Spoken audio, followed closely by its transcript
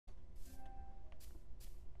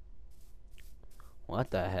What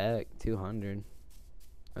the heck? 200.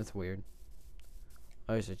 That's weird.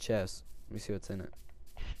 Oh, there's a chest. Let me see what's in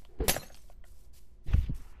it.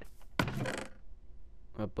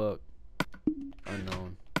 A book.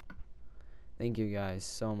 Unknown. Thank you guys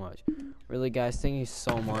so much. Really, guys, thank you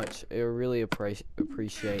so much. I really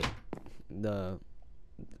appreciate the,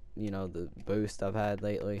 the boost I've had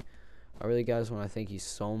lately. I really, guys, want to thank you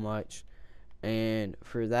so much. And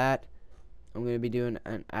for that, I'm going to be doing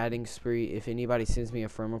an adding spree. If anybody sends me a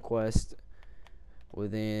friend request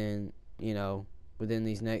within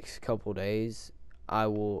these next couple days, I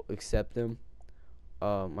will accept them.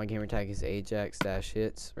 My gamer tag is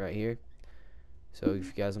Ajax-hits right here. So if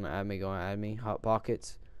you guys want to add me, go and add me. Hot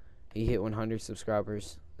Pockets, he hit 100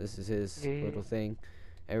 subscribers. This is his little thing.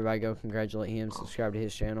 Everybody go congratulate him. Subscribe to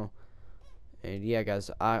his channel. And yeah,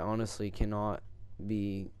 guys, I honestly cannot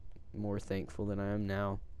be more thankful than I am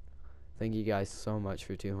now. Thank you guys so much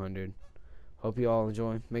for 200. Hope you all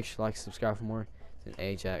enjoy. Make sure to like, subscribe for more. And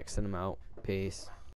Ajax, send them out. Peace.